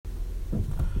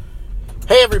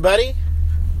Hey everybody,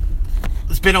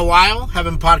 it's been a while,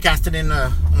 haven't podcasted in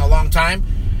a long time.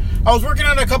 I was working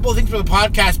on a couple of things for the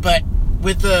podcast, but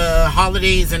with the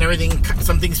holidays and everything,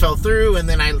 some things fell through, and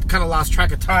then I kind of lost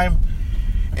track of time,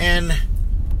 and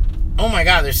oh my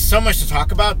god, there's so much to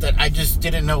talk about that I just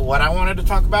didn't know what I wanted to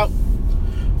talk about.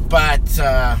 But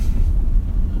I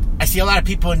see a lot of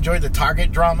people enjoy the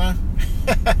Target drama.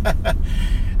 I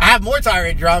have more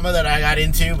Target drama that I got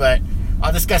into, but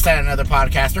I'll discuss that in another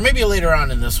podcast, or maybe later on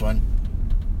in this one.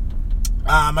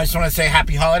 I just want to say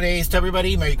happy holidays to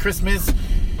everybody. Merry Christmas,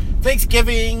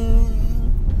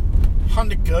 Thanksgiving,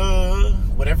 Hanukkah,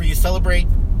 whatever you celebrate,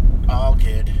 all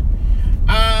good.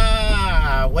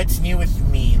 What's new with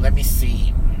me? Let me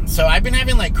see. So I've been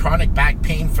having like chronic back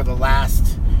pain for the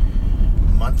last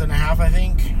month and a half, I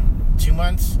think, 2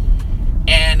 months.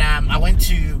 And I went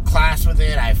to class with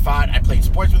it. I played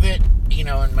sports with it,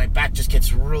 and my back just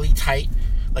gets really tight,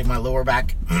 like my lower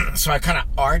back. So I kind of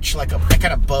arch I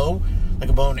kind of bow, like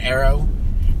a bow and arrow,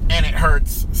 and it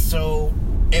hurts. So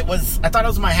I thought it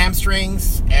was my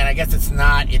hamstrings, and I guess it's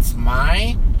not. It's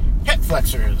my hip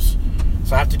flexors.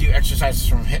 So I have to do exercises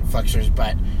from hip flexors.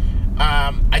 But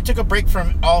I took a break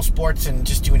from all sports and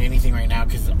just doing anything right now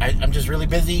because I'm just really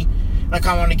busy. Like,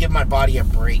 I want to give my body a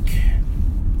break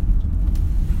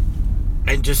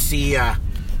and just see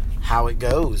how it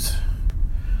goes.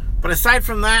 But aside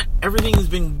from that, everything has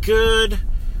been good.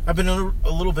 I've been a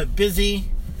little bit busy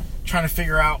trying to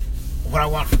figure out what I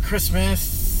want for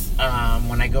Christmas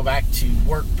when I go back to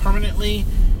work permanently.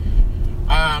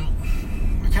 I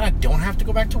kind of don't have to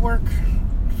go back to work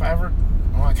I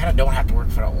kind of don't have to work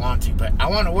if I don't want to, but I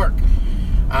want to work.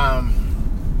 A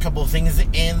couple of things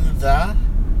in the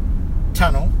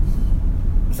tunnel.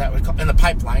 Is that what it's called? In the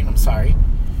pipeline, I'm sorry.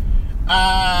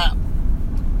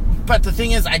 But the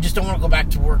thing is, I just don't want to go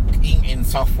back to working in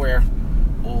software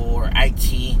or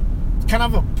IT. It's kind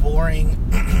of a boring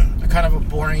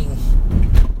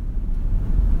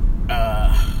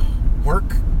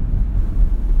work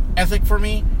ethic for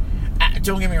me.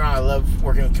 Don't get me wrong, I love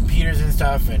working with computers and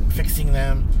stuff and fixing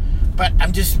them, but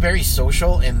I'm just very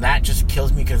social, and that just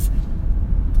kills me because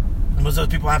most of those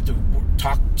people I have to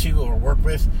talk to or work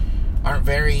with aren't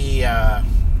very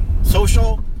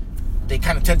social. They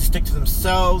kind of tend to stick to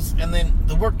themselves, and then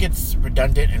the work gets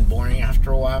redundant and boring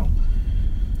after a while.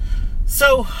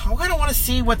 So I kind of want to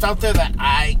see what's out there that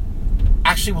I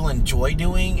actually will enjoy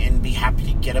doing and be happy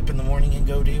to get up in the morning and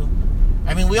go do.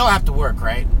 I mean, we all have to work,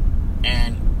 right?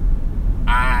 And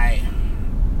I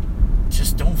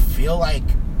just don't feel like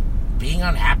being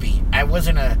unhappy. I was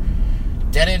in a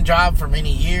dead-end job for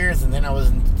many years, and then I was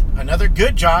in another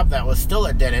good job that was still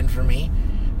a dead end for me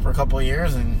for a couple of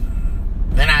years, and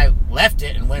then I left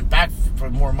it and went back for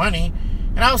more money,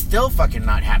 and I was still fucking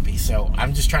not happy. So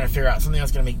I'm just trying to figure out something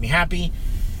that's going to make me happy,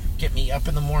 get me up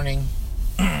in the morning.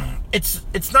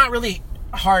 It's not really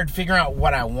hard figuring out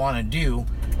what I want to do.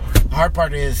 The hard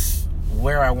part is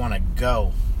where I want to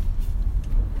go.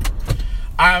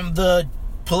 The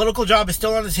political job is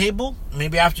still on the table.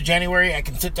 Maybe after January I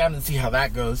can sit down and see how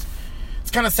that goes.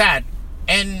 It's kind of sad,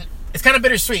 and it's kind of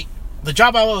bittersweet. The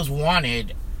job I always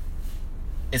wanted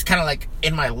is kind of like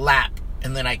in my lap,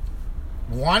 and then I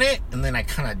want it, and then I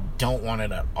kind of don't want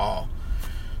it at all.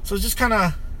 So it's kind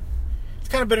of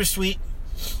bittersweet.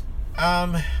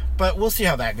 But we'll see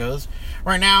how that goes.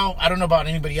 Right now, I don't know about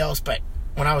anybody else, but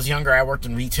when I was younger, I worked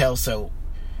in retail, so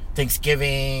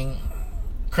Thanksgiving,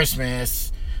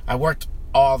 Christmas, I worked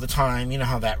all the time. You know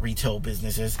how that retail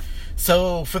business is.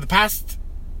 So for the past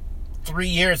 3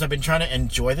 years, I've been trying to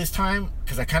enjoy this time,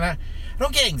 because I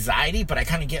don't get anxiety, but I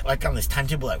kind of get like on this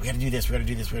timetable, like we got to do this, we got to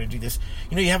do this, we got to do this.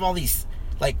 You have all these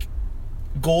like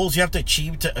goals you have to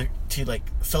achieve to like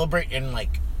celebrate and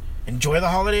like enjoy the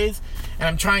holidays, and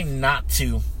I'm trying not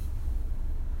to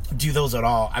do those at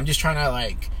all. I'm just trying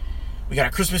to we got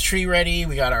our Christmas tree ready,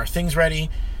 we got our things ready,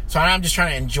 so I'm just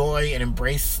trying to enjoy and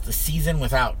embrace the season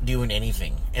without doing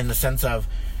anything, in the sense of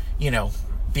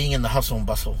being in the hustle and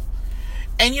bustle.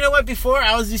 And you know what? Before,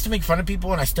 I used to make fun of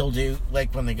people, and I still do.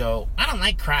 Like when they go, I don't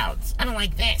like crowds. I don't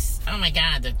like this. Oh my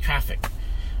God, the traffic.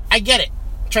 I get it.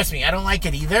 Trust me, I don't like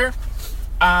it either.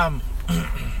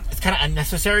 It's kind of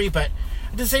unnecessary, but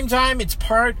at the same time, it's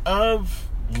part of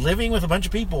living with a bunch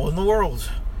of people in the world.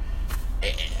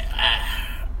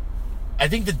 I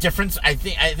think the difference. I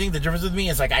think the difference with me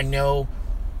is I know.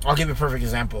 I'll give you a perfect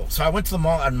example. So I went to the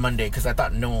mall on Monday because I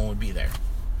thought no one would be there.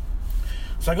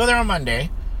 So I go there on Monday,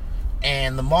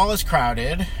 and the mall is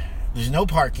crowded. There's no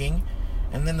parking,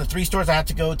 and then the 3 stores I had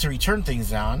to go to return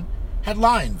things down had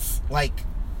lines,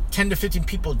 10 to 15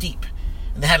 people deep,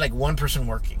 and they had 1 person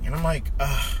working. And I'm like,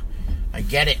 ugh, I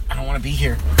get it. I don't want to be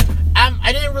here.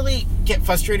 I didn't really get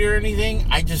frustrated or anything.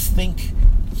 I just think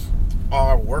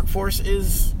our workforce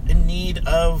is in need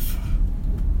of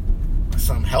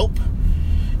some help.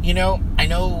 You know, I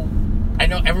know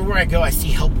everywhere I go I see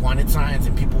help wanted signs,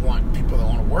 and people that want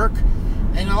to work,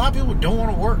 and a lot of people don't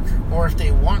want to work, or if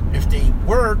they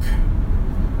work,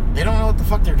 they don't know what the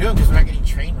fuck they're doing because they're not getting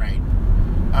trained right.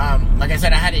 Like I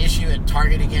said, I had an issue at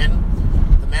Target again.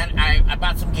 I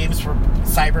bought some games for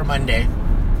Cyber Monday,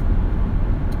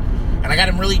 and I got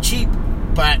them really cheap,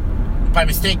 but by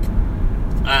mistake,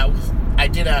 I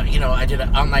did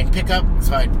an online pickup.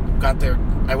 So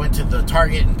I went to the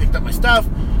Target and picked up my stuff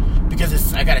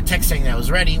because I got a text saying that it was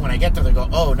ready. When I get there, they go,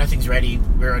 "Oh, nothing's ready.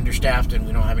 We're understaffed and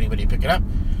we don't have anybody to pick it up."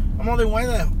 I'm wondering why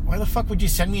the fuck would you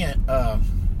send me a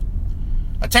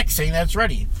text saying that it's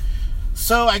ready?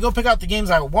 So I go pick out the games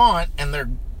I want, and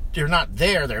they're not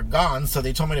there. They're gone. So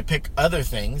they told me to pick other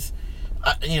things.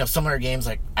 Similar games,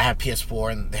 like I have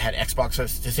PS4 and they had Xbox. So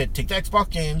they said, take the Xbox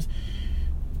games.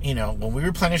 When we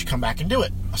replenish, come back and do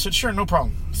it. I said, sure, no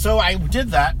problem. So I did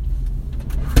that.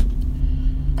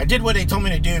 I did what they told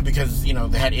me to do because,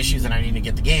 they had issues and I needed to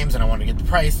get the games and I wanted to get the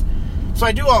price. So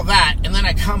I do all that, and then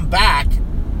I come back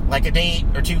like a day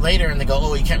or two later and they go,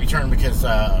 oh, you can't return because it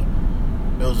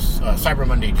was a Cyber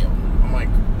Monday deal. I'm like,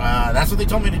 that's what they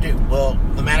told me to do. Well,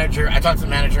 I talked to the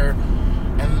manager,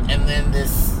 and then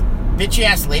this bitchy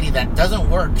ass lady that doesn't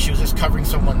work, she was just covering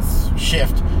someone's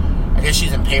shift. I guess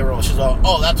she's in payroll. She's all,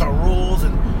 oh, that's our rules,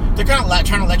 and they're kind of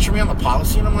trying to lecture me on the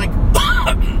policy, and I'm like,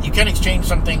 you can't exchange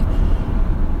something.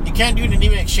 You can't do an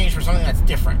even exchange for something that's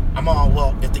different. I'm all,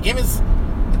 well, if the game is,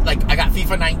 like, I got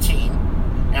FIFA 19,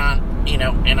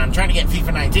 and I'm trying to get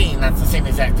FIFA 19, that's the same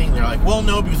exact thing. They're like, well,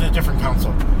 no, because it's a different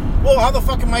console. Well, how the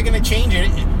fuck am I going to change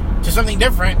it to something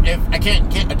different if I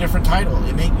can't get a different title?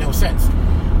 It makes no sense.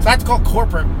 So I had to call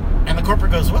corporate, and the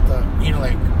corporate goes, what the,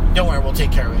 don't worry, we'll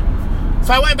take care of it.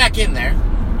 So I went back in there,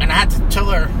 and I had to tell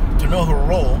her to know her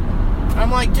role. And I'm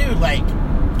like, dude,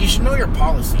 you should know your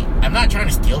policy. I'm not trying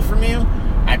to steal from you.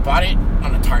 I bought it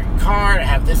on a Target card. I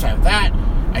have this, I have that.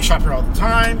 I shop here all the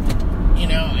time,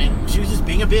 and she was just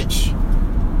being a bitch.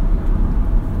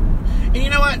 And you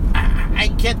know what? I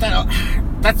get that.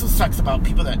 That's what sucks about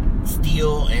people that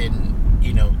steal and,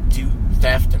 do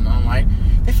theft and online.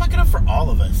 They fuck it up for all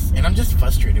of us. And I'm just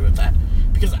frustrated with that.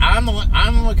 Because I'm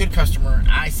a good customer, and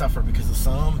I suffer because of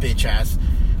some bitch ass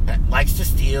that likes to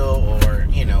steal or,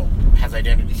 has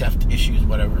identity theft issues,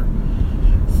 whatever.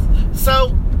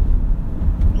 So,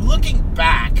 looking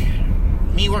back,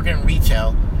 me working in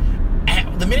retail,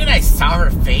 the minute I saw her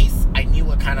face, I knew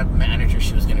what kind of manager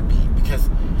she was going to be. Because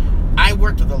I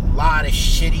worked with a lot of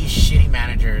shitty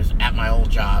managers at my old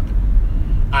job.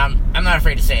 I'm not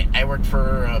afraid to say it. I worked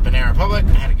for Banana Republic.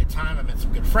 I had a good time. I met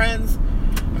some good friends.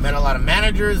 I met a lot of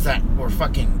managers that were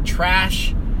fucking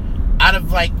trash. Out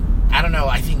of I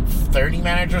think 30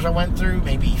 managers I went through,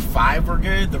 maybe 5 were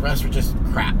good. The rest were just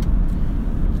crap.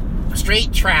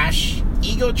 Straight trash.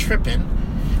 Ego tripping.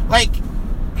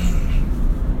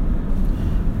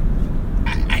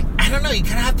 I don't know, you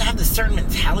kind of have to have this certain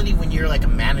mentality when you're a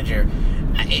manager.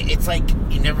 It's like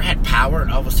you never had power and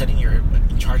all of a sudden you're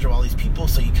in charge of all these people,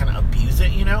 so you kind of abuse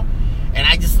it, And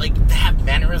I just they have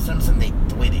mannerisms and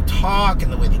the way they talk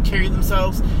and the way they carry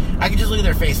themselves. I can just look at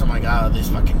their face and I'm like, oh, this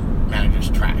fucking manager's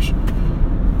trash.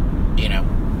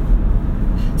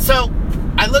 So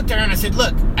I looked at her and I said,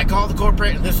 look, I called the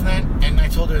corporate and this and that, and I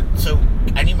told her, so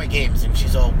I need my games. And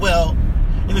she's all, well,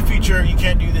 in the future you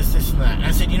can't do this and that. And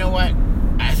I said, you know what?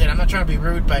 I said, I'm not trying to be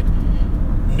rude, but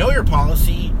know your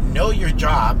policy, know your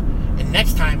job, and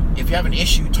next time, if you have an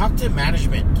issue, talk to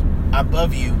management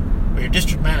above you or your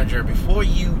district manager before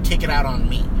you take it out on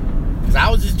me. Because I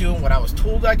was just doing what I was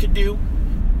told I could do,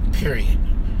 period.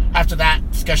 After that,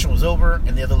 discussion was over,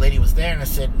 and the other lady was there, and I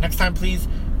said, next time, please,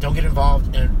 don't get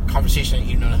involved in a conversation that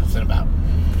you know nothing about.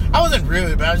 I wasn't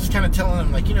rude, but I was just kind of telling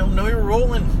them, know your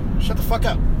role and shut the fuck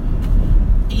up.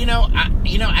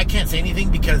 I can't say anything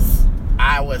because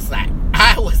I was that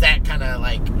kind of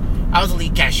I was a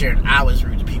lead cashier and I was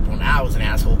rude to people and I was an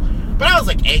asshole. But I was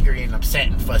angry and upset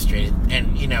and frustrated,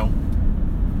 and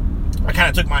I kind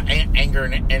of took my anger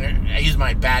and I used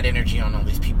my bad energy on all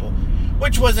these people,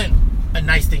 which wasn't a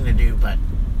nice thing to do, but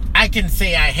I can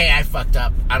say I fucked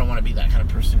up. I don't want to be that kind of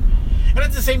person. And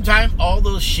at the same time, all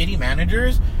those shitty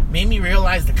managers made me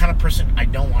realize the kind of person I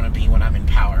don't want to be when I'm in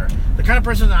power. The kind of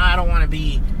person that I don't want to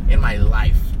be in my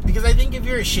life. Because I think if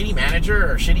you're a shitty manager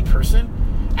or a shitty person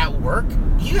at work,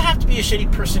 you have to be a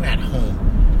shitty person at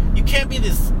home. You can't be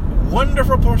this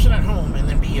wonderful person at home and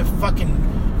then be a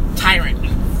fucking tyrant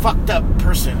and fucked up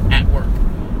person at work.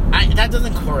 That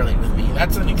doesn't correlate with me.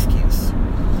 That's an excuse.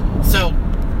 So,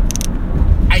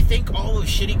 I think those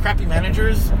shitty, crappy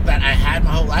managers that I had my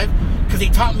whole life, because they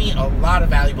taught me a lot of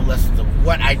valuable lessons of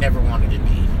what I never wanted to be.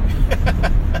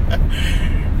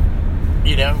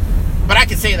 You know? But I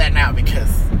can say that now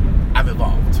because I've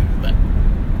evolved. But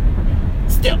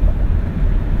still,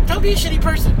 don't be a shitty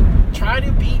person. Try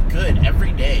to be good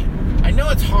every day. I know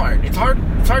it's hard. It's hard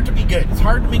to be good. It's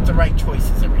hard to make the right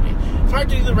choices every day. It's hard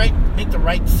to make the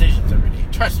right decisions every day.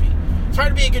 Trust me. It's hard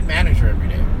to be a good manager every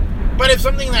day. But if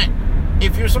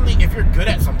you're good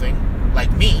at something,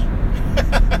 like me,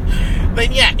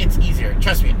 then yeah, it's easier.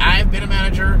 Trust me, I've been a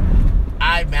manager.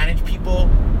 I manage people.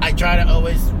 I try to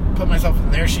always put myself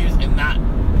in their shoes and not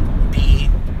be...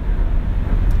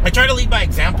 I try to lead by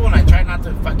example, and I try not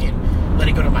to fucking let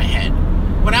it go to my head.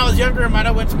 When I was younger, it might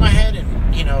have went to my head, and,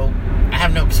 I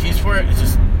have no excuse for it. It's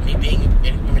just me being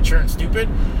immature and stupid.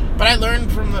 But I learned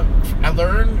from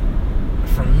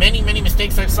many, many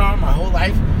mistakes I saw my whole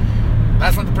life.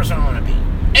 That's not the person I want to be.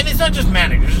 And it's not just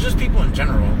managers, it's just people in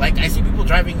general. Like, I see people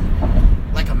driving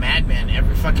like a madman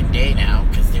every fucking day now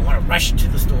because they want to rush to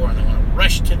the store and they want to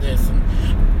rush to this and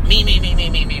me.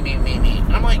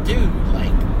 And I'm like, dude,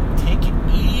 like, take it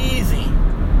easy.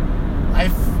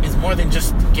 Life is more than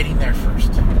just getting there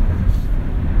first.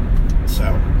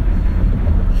 So,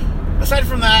 aside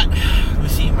from that, we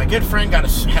see my good friend had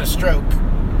a stroke.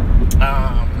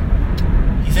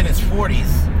 He's in his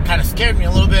 40s. Kind of scared me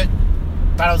a little bit.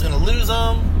 Thought I was going to lose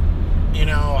him.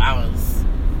 I was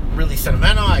really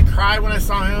sentimental. I cried when I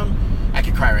saw him. I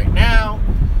could cry right now.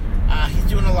 He's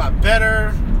doing a lot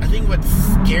better. I think what's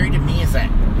scary to me is that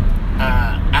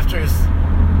after a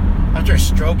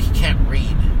stroke, he can't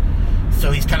read.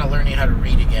 So he's kind of learning how to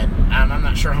read again. I'm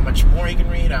not sure how much more he can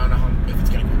read. I don't know if it's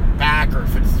going to go back or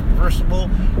if it's reversible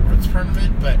or if it's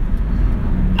permanent. But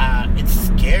it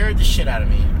scared the shit out of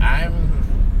me.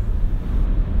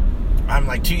 I'm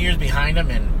like 2 years behind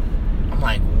him, and I'm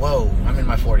like, whoa, I'm in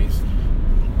my 40s.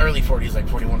 Early 40s, like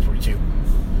 41, 42.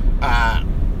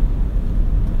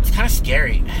 It's kind of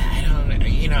scary. I don't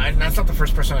know, and that's not the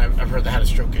first person I've heard that had a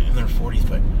stroke in their 40s,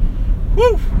 but,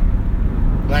 whoo!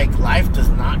 Like, life does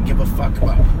not give a fuck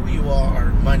about who you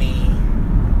are, money,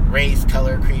 race,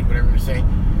 color, creed, whatever you say.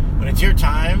 When it's your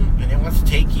time, and it wants to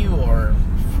take you or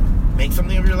make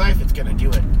something of your life, it's gonna do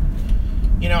it.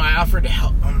 I offered to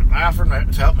help.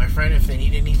 To help my friend if they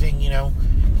need anything.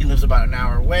 He lives about an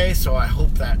hour away, so I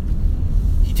hope that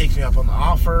he takes me up on the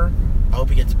offer. I hope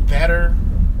he gets better.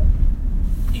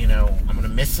 I'm gonna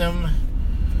miss him.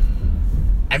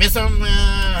 I miss him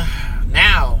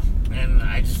now, and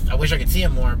I wish I could see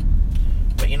him more.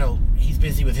 But he's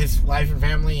busy with his life and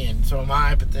family, and so am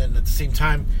I. But then at the same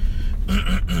time,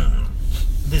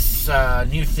 this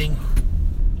new thing,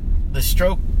 the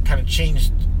stroke, kind of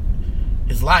changed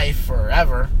his life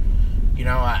forever.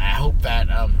 I hope that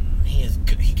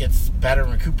he gets better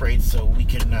and recuperates so we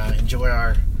can enjoy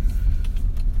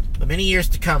the many years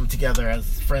to come together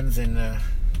as friends and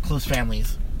close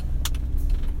families.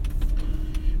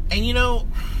 And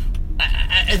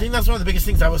I think that's one of the biggest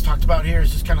things I always talked about here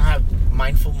is just kind of have a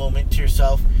mindful moment to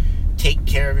yourself. Take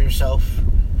care of yourself.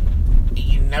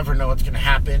 You never know what's going to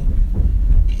happen.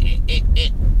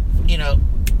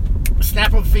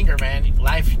 Snap of a finger, man.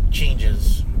 Life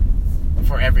changes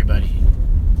for everybody.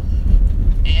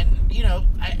 And,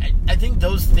 I think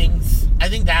those things,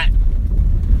 that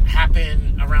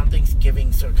happened around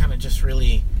Thanksgiving, so it kind of just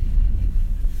really,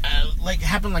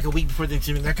 happened like a week before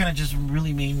Thanksgiving. That kind of just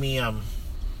really made me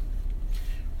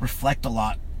reflect a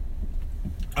lot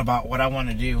about what I want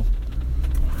to do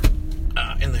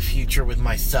in the future with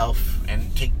myself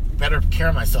and take better care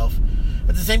of myself.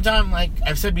 At the same time, like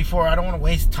I've said before, I don't want to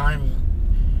waste time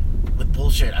with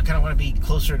bullshit. I kind of want to be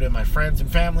closer to my friends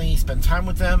and family, spend time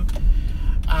with them.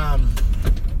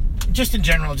 Just in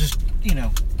general, just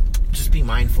be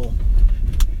mindful.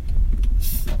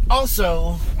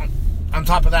 Also, on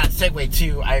top of that, segue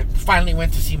too, I finally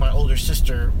went to see my older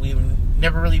sister. We've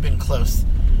never really been close.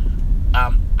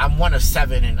 I'm one of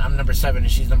 7, and I'm number 7,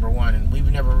 and she's number 1, and we've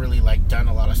never really done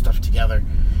a lot of stuff together.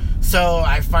 So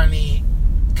I finally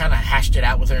kind of hashed it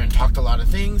out with her and talked a lot of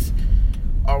things.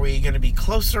 Are we going to be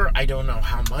closer? I don't know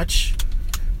how much.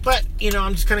 But,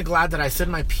 I'm just kind of glad that I said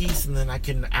my piece and then I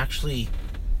can actually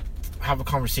have a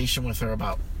conversation with her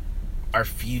about our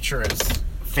future as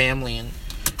family and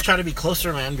try to be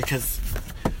closer, man, because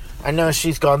I know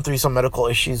she's gone through some medical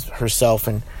issues herself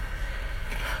and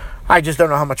I just don't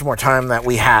know how much more time that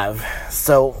we have.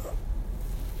 So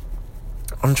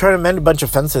I'm trying to mend a bunch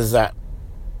of fences that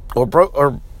or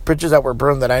bridges that were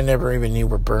burned that I never even knew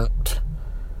were burnt.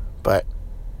 But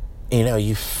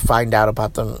you find out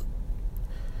about them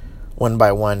one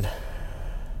by one.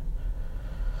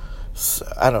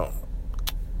 So,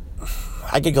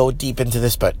 I could go deep into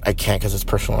this, but I can't because it's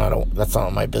personal. That's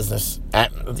not my business.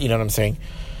 You know what I'm saying?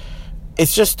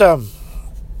 It's just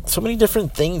so many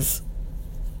different things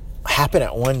happen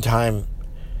at one time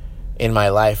in my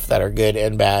life that are good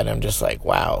and bad. I'm just like,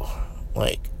 wow,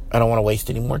 like I don't want to waste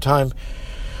any more time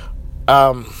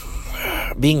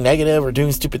being negative or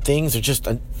doing stupid things or just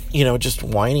just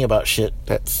whining about shit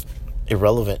that's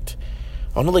irrelevant.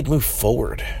 I want to like move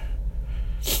forward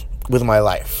with my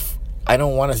life. I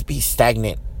don't want to be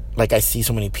stagnant like I see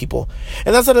so many people.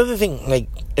 And that's another thing, like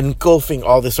engulfing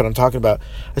all this what I'm talking about.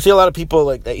 I see a lot of people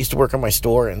like that used to work on my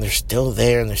store and they're still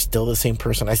there and they're still the same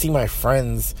person. I see my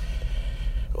friends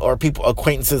or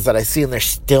acquaintances that I see and they're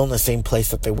still in the same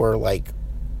place that they were like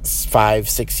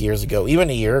 5-6 years ago, even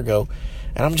a year ago.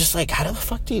 And I'm just like, how the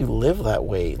fuck do you live that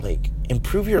way? Like,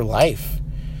 improve your life.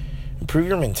 Improve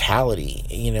your mentality.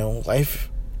 Life,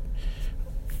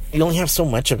 you only have so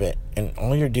much of it. And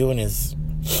all you're doing is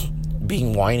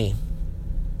being whiny.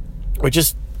 Or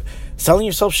just selling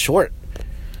yourself short.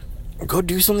 Go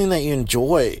do something that you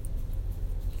enjoy.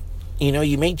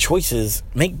 You make choices.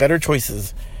 Make better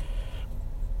choices.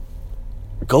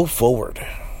 Go forward.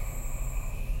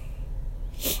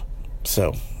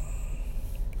 So,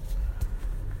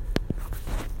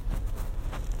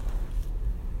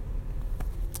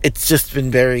 it's just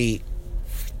been very,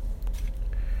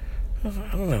 I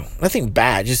don't know, nothing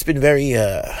bad, just been very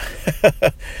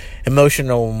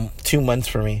emotional 2 months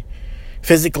for me.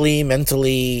 Physically,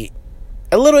 mentally,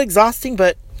 a little exhausting,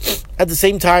 but at the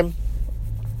same time,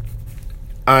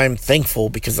 I'm thankful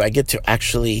because I get to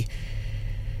actually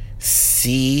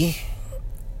see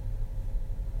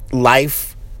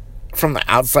life from the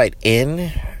outside in.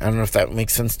 I don't know if that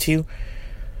makes sense to you.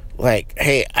 Like,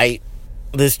 hey, I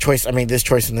made this choice, and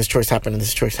this choice happened, and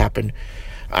this choice happened.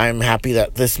 I'm happy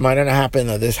that this might not happen,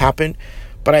 that this happened,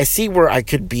 but I see where I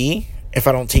could be if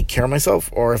I don't take care of myself,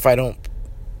 or if I don't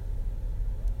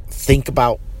think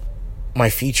about my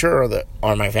future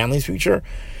or my family's future,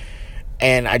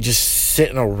 and I just sit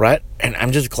in a rut. And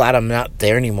I'm just glad I'm not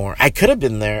there anymore. I could have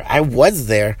been there. I was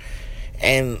there,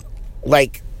 and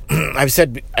like I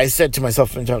said to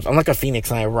myself many times, I'm like a phoenix,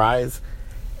 and I rise,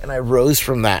 and I rose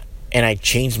from that, and I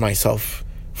changed myself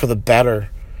for the better.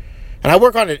 And I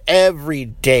work on it every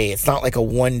day. It's not like a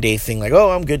one-day thing, like, oh,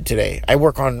 I'm good today. I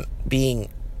work on being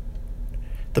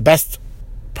the best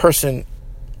person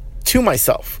to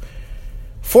myself,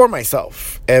 for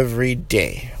myself, every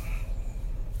day.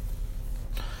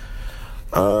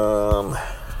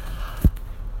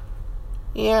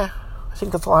 Yeah, I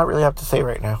think that's all I really have to say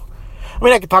right now.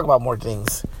 I could talk about more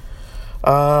things.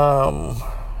 But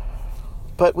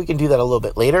we can do that a little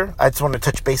bit later. I just want to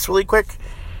touch base really quick,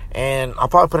 and I'll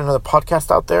probably put another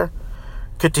podcast out there.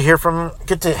 Good to hear from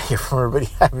everybody.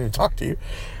 I haven't even talked to you.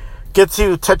 Get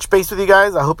to touch base with you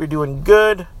guys. I hope you're doing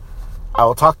good. I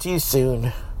will talk to you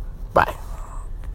soon.